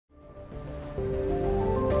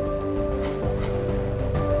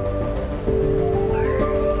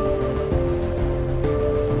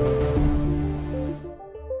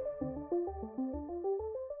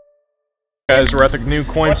guys, we're at the new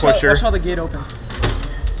coin pusher. Watch how the gate opens.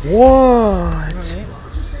 What?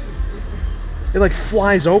 It like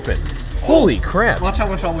flies open. Holy crap. Watch how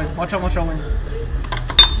much I'll win. Watch how much I'll win.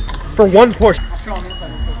 For one push. I'll show on the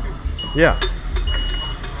inside. Yeah.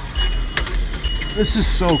 This is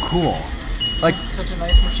so cool. Like, such a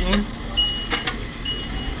nice machine.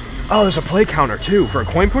 oh, there's a play counter too for a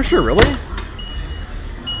coin pusher, really?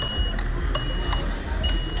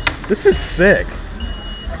 This is sick.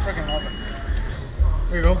 I freaking love it.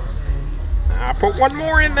 There you go. I put one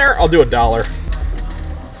more in there. I'll do $1.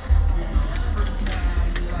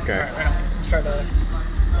 Okay. Alright, let's try that.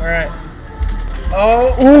 Alright.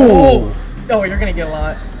 Oh. Ooh. Oh, you're gonna get a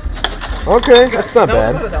lot. Okay, that's not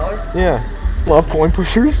That bad. was about $1. Yeah. Love coin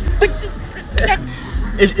pushers.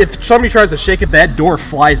 If somebody tries to shake it, that door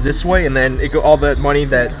flies this way, and then all that money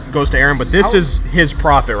that goes to Aaron. But this is his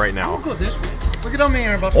profit right now. I'll go this way. Look at how many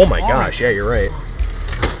are about to Oh my fall. gosh, yeah, you're right.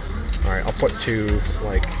 All right, I'll put 2,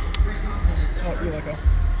 like. Oh, you let go.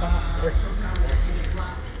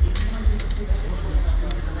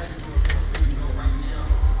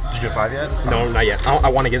 Did you get 5 yet? No, not yet. I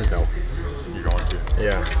want to get it though. You're going to.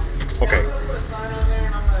 Yeah. Okay.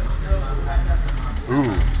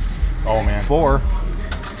 Ooh. Oh man. 4.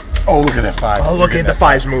 Oh, look at that 5. Oh, look at the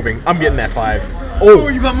 5's moving. I'm getting that 5. Oh,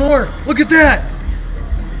 you got more. Look at that.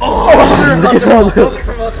 Oh, those are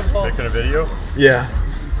from us to fall. Making a video? Yeah.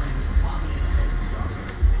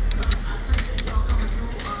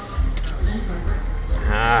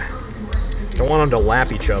 Don't want them to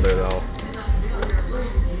lap each other though.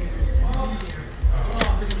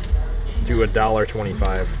 Do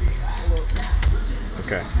 $1.25.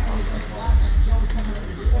 Okay.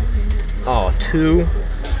 Oh, 2.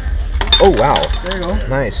 Oh wow. There you go.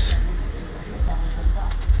 Nice.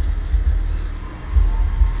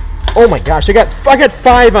 Oh my gosh, I got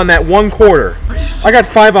 5 on that 1 quarter. I got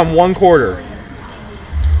 5 on 1 quarter.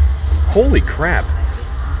 Holy crap.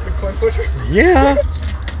 Good coin pusher. Yeah.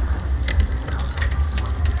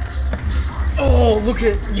 Oh, look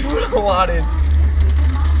at you put a lot in.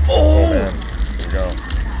 Oh man. There you go.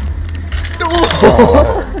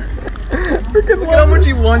 Look at how much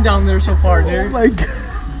you won down there so far, dude. Oh my god.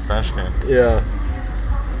 Trash can. Yeah.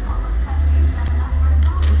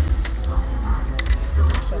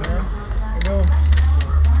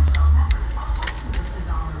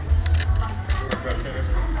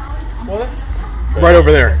 What? Right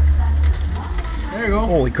over there. There you go.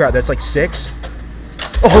 Holy crap, that's like 6?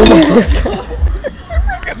 Oh my god.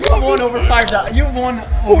 You won over $5. You won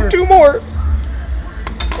over. 2 more.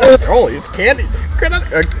 Holy, it's candy. You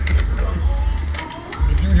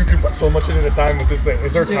can put so much in at a time with this thing.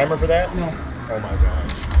 Is there a timer for that? No. Oh my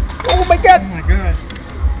gosh. Oh my god. Oh my god.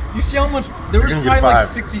 You see how much? There was You're probably gonna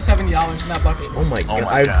like get $60, $70 in that bucket. Oh my god. my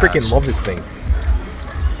I gosh. freaking love this thing.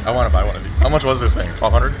 I want to buy one of these. How much was this thing?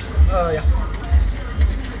 1,200? Yeah.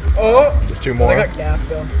 Oh. There's 2 more. I got gapped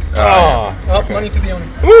though. Oh. Oh, money to the owner.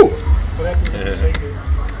 Ooh. What happens if you shake it?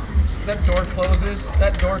 That door closes.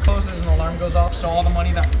 That door closes and the alarm goes off. So all the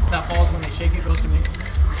money that falls when they shake it goes to me.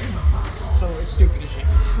 So it's stupid to shake.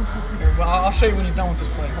 Here, well, I'll show you when you're done with this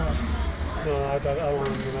play. Hold on. No, I don't want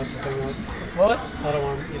to mess the thing up. What? I don't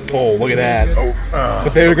want to. Oh, look at that. Oh.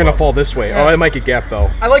 But they're gonna fall this way. Yeah. Oh, it might get gapped though.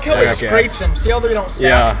 I like how Yeah, it okay. scrapes them. See how they don't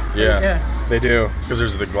stack? Yeah, Yeah. they do. Because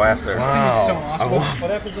there's the glass there. This thing is so awesome. What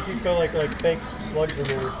happens if you put like fake slugs in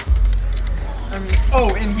there? I mean, oh,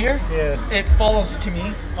 in here? Yeah. It falls to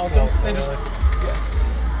me also. They just,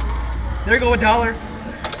 there you go, $1.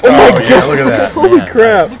 Oh my yeah, god. look at that. Holy Man,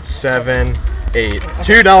 crap. 7, 8.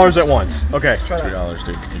 $2 at once. Okay. Try that. $2,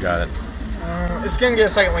 dude. You got it. It's gonna get a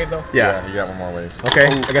second wave though. Yeah. You got one more wave. Okay,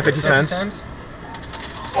 I got 50 cents.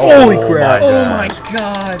 Holy crap. Oh my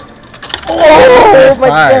god. Oh my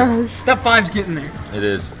Five. gosh. That 5's getting there. It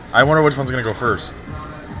is. I wonder which one's going to go first.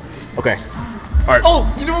 Okay. Alright. Oh,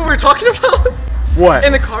 you know what we were talking about? What?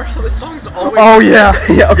 In the car, how the song's always. Oh yeah.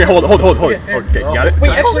 Yeah, okay, hold it. Okay, Okay, you got it? Wait,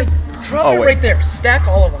 actually, drop Oh, it wait. right there. Stack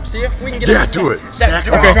all of them. See if we can get Yeah, it. do it. Stack Stack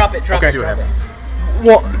it. them. Drop it. Drop Okay. it. See what Drop it. happens.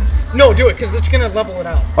 Well, No, do it, because it's gonna level it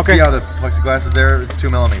out. okay. See how the plexiglass is there? It's 2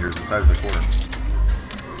 millimeters the size of the quarter.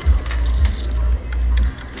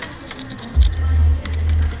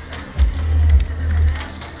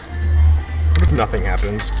 What if nothing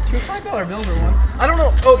happens? 2 $5 bills or one. I don't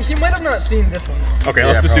know. Oh, he might have not seen this one. Okay,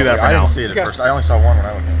 let's just do that for I now. didn't see it at Okay. first. I only saw one when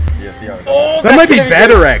I looked at it. Yeah, see how it does. Oh, That might be gonna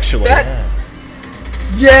better good. actually. That.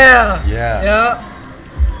 Yeah. Yeah. Yeah.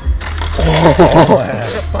 Oh,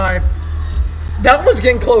 That 5. That one's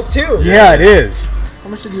getting close too. Yeah, it is. How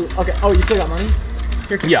much did you? Okay. Oh, you still got money?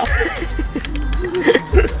 Here. Yeah.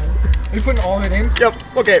 Are you putting all of it in? Yep.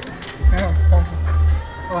 Okay.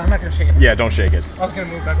 Oh, I'm not gonna shake it. Yeah, don't shake it. I was gonna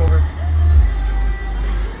move back over.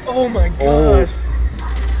 Oh my gosh.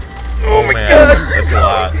 Oh my man, god. that's a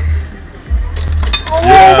lot. Oh,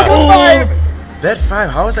 Yeah. double five. That 5,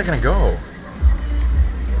 how is that gonna go?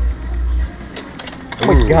 Oh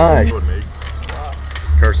my gosh.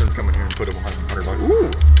 Carson, come in here and put a $100 bucks.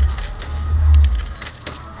 Ooh.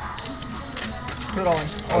 Put it all in.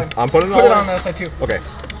 All in. I'm putting it Put all it in. on the other side too. Okay.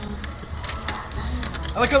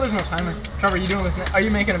 I like how there's no timer. Trevor, you doing this? Are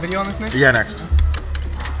you making a video on this next? Yeah, next.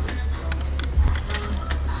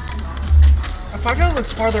 I forgot it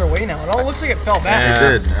looks farther away now. It all looks like it fell back.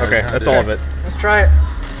 It did. Okay, Yeah, that's it all did. of it. Let's try it.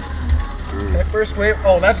 Okay, first wave.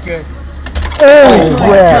 Oh, that's good. Oh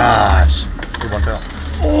Gosh. Good one fell.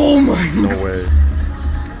 Oh my. No way.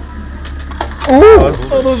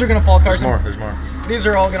 Oh, those are gonna fall, There's Carson. more. There's more. These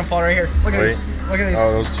are all gonna fall right here. Look at Wait. these. Look at these.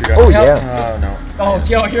 Oh, those 2 guys. Oh, Yep. yeah. No. Oh,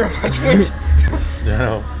 yo, here. Wait. Yeah,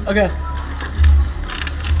 no. Okay.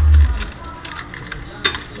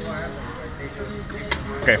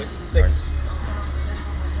 Okay. 6.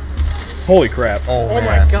 Holy crap. Oh, Oh my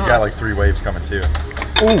man. God. You got like 3 waves coming too.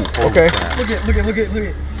 Ooh, okay. Look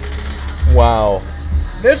at. Wow.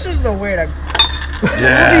 This is the way to.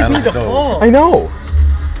 Yeah. These need to those. fall. I know.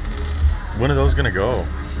 When are those gonna go?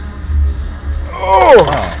 Oh.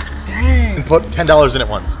 Oh. Dang. And put $10 in at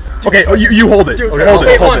once. Okay, oh, you hold it. Dude, Okay, hold hold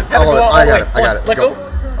it, it. hold Hold it. it. Have Hold it. go. I got Wait, it. I got it. Let Go.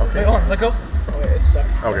 go. Okay. Wait, on. Let go. Oh, wait, it's stuck.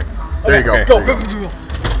 Okay. There you go. Okay. Go, There you go, go,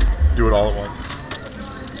 go. Do it all at once.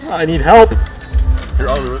 I need help. Here,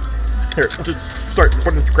 I'll do it. Here, just start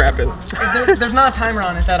putting the crap in. There's not a timer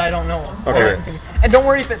on it that I don't know of. Okay. And don't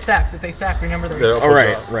worry if it stacks. If they stack, remember the. Yeah, I'll All put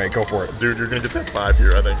right, that. right, go for it. Dude, you're gonna get that 5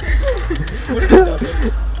 here, I think.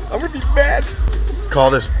 I'm gonna be mad.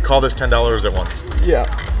 Call this $10 at once. Yeah.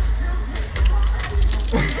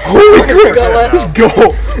 Holy crap! Let's go.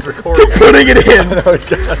 It's recording. Keep putting it in. Let's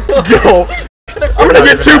go. I'm gonna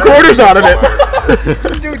get 2 quarters out of it.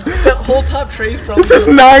 Dude, that whole top tray's probably. This is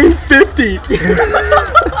 $9.50.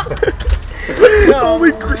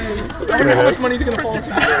 Holy crap! I wonder how much money's gonna fall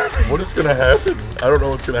into. What is gonna happen? I don't know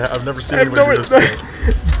what's gonna happen. I've never seen I have anybody no do this.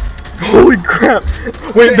 Holy crap.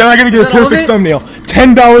 Wait, then I gotta get a Is that all of perfect it? thumbnail.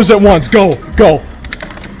 $10 at once. Go. Go.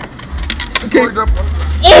 Okay.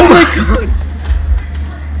 Oh my god.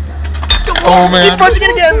 Oh man. Keep pushing it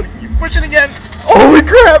again. Keep pushing again. Holy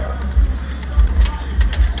crap.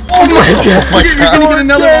 Oh my god. Oh my You're god. gonna get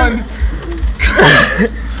another one.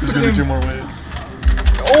 He's gonna do 2 more waves.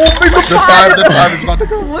 Oh my god. The 5 is about to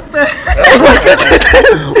go. What the heck?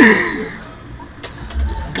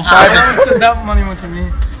 That money went to me.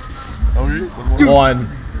 Oh, really? 1.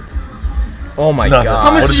 Oh my Nothing. god.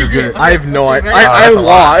 How much What did did you you get? get? I have no idea. Right? I that's a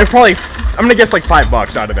lot. lost. Probably. I'm gonna guess like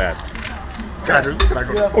 $5 out of that. Can I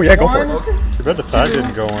go? Oh yeah, go for it. Too bad the 5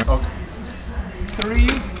 didn't go in. 3,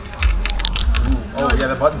 Oh yeah,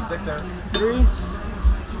 the button stick there. 3,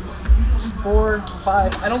 4,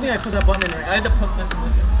 5. I don't think I put that button in right. I had to put this and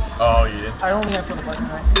this in. Oh, you did. I don't think I put the button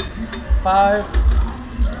right. 5,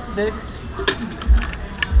 6.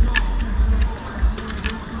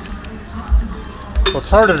 Well, it's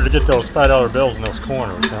harder to get those $5 bills in those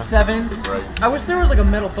corners, huh? 7. Right. I wish there was like a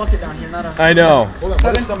metal bucket down here, not a. I know. 7.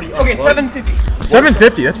 Okay, 750.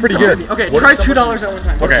 $7.50. That's pretty good. Okay, try $2 at one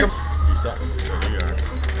time. Okay.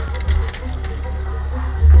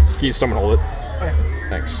 Can you someone hold it? Okay.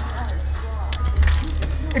 Thanks.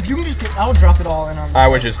 If you can just, I'll drop it all in on. This. I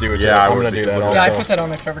would just do it. Yeah, I I'm would gonna do because that look- Yeah, I also. put that on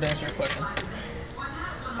there, Trevor, to answer your question.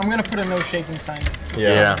 I'm gonna put a no shaking sign.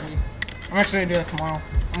 Yeah. I'm actually gonna do that tomorrow.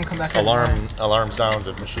 I'm gonna come back. here Alarm sounds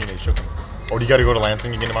if machine is shooking. Oh, do you gotta go to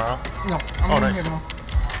Lansing again tomorrow? tomorrow. No, I'm gonna nice. here tomorrow.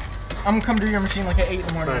 I'm gonna come do your machine like at 8 in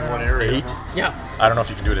the morning. In one area. 8? Yeah. I don't know if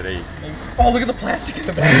you can do it at 8. Oh, look at the plastic in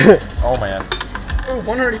the back. Oh man. Oh,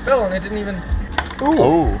 one already fell and it didn't even.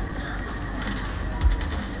 Oh.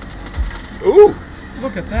 Ooh.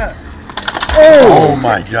 Look at that. Oh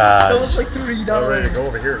my That god. was like $3. Ready to go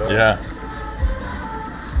over here, though. Yeah.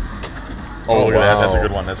 Oh, look at that. That's a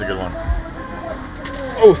good one. That's a good one.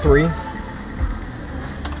 Oh, 3.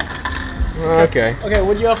 Okay. Okay,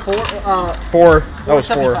 would you have 4? 4. That was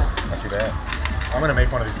 4. 75. Not too bad. I'm gonna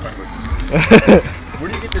make one of these quick. Where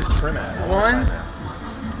do you get this trim at? I wanna 1, find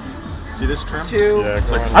that. See this trim? 2. Yeah, it's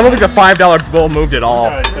like, I don't think the $5 bill moved at all.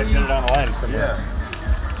 yeah, it's like get it on the line somewhere. Yeah.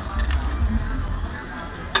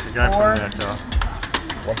 The guy Four. from that,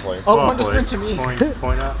 One place. Oh, one just went to me.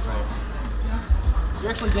 Point up. You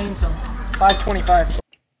actually gained some. 525.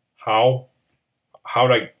 How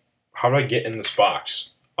did I get in this box?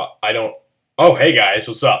 I don't. Oh, hey guys,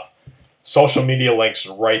 what's up? Social media links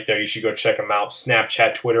right there. You should go check them out.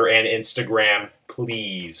 Snapchat, Twitter, and Instagram.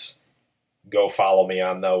 Please go follow me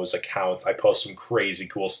on those accounts. I post some crazy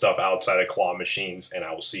cool stuff outside of claw machines, and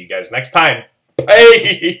I will see you guys next time.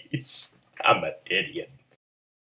 Peace. I'm an idiot.